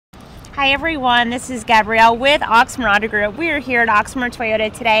Hi everyone, this is Gabrielle with Oxmoor Auto Group. We are here at Oxmoor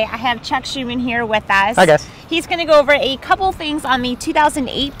Toyota today. I have Chuck Schumann here with us. Hi guys. He's going to go over a couple things on the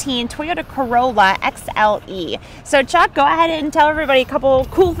 2018 Toyota Corolla XLE. So Chuck, go ahead and tell everybody a couple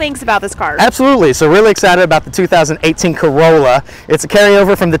cool things about this car. Absolutely. So really excited about the 2018 Corolla. It's a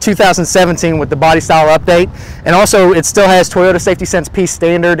carryover from the 2017 with the body style update, and also it still has Toyota Safety Sense P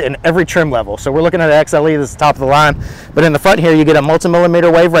standard in every trim level. So we're looking at an XLE that's the top of the line, but in the front here you get a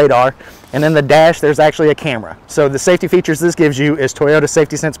multi-millimeter wave radar, and in the dash there's actually a camera. So the safety features this gives you is Toyota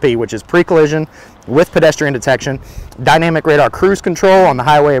Safety Sense P, which is pre-collision with pedestrian detection, dynamic radar cruise control. On the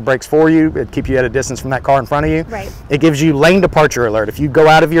highway it brakes for you, it keeps you at a distance from that car in front of you. Right. It gives you lane departure alert. If you go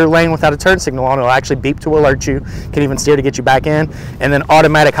out of your lane without a turn signal on, it'll actually beep to alert you, can even steer to get you back in. And then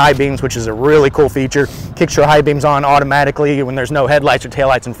automatic high beams, which is a really cool feature, kicks your high beams on automatically when there's no headlights or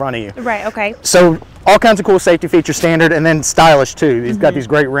taillights in front of you. Right, okay. So all kinds of cool safety features standard, and then stylish too. He's got these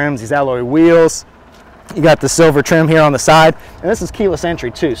great rims, these alloy wheels. You got the silver trim here on the side, and this is keyless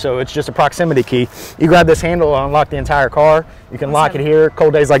entry too, so it's just a proximity key. You grab this handle and unlock the entire car. You can lock it here.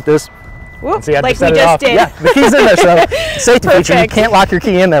 Cold days like this. Whoop, So you have like to set we it just off. did. Yeah, the key's in there, so safety feature. You can't lock your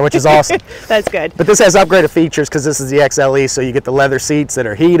key in there, which is awesome. That's good. But this has upgraded features because this is the XLE, so you get the leather seats that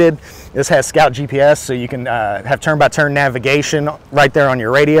are heated. This has Scout GPS, so you can have turn-by-turn navigation right there on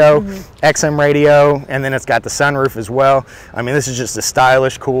your radio, XM radio, and then it's got the sunroof as well. I mean, this is just a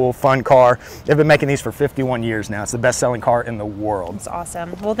stylish, cool, fun car. They've been making these for 51 years now. It's the best-selling car in the world. That's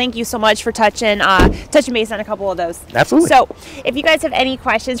awesome. Well, thank you so much for touching base on a couple of those. Absolutely. So, if you guys have any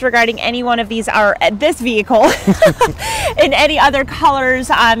questions regarding any one of these, or this vehicle, in any other colors,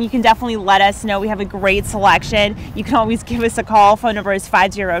 you can definitely let us know. We have a great selection. You can always give us a call. Phone number is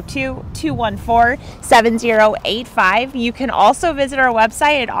 502-214-7085. You can also visit our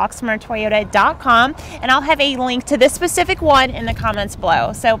website at oxmoortoyota.com, and I'll have a link to this specific one in the comments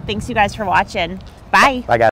below. So thanks you guys for watching. Bye. Bye, guys.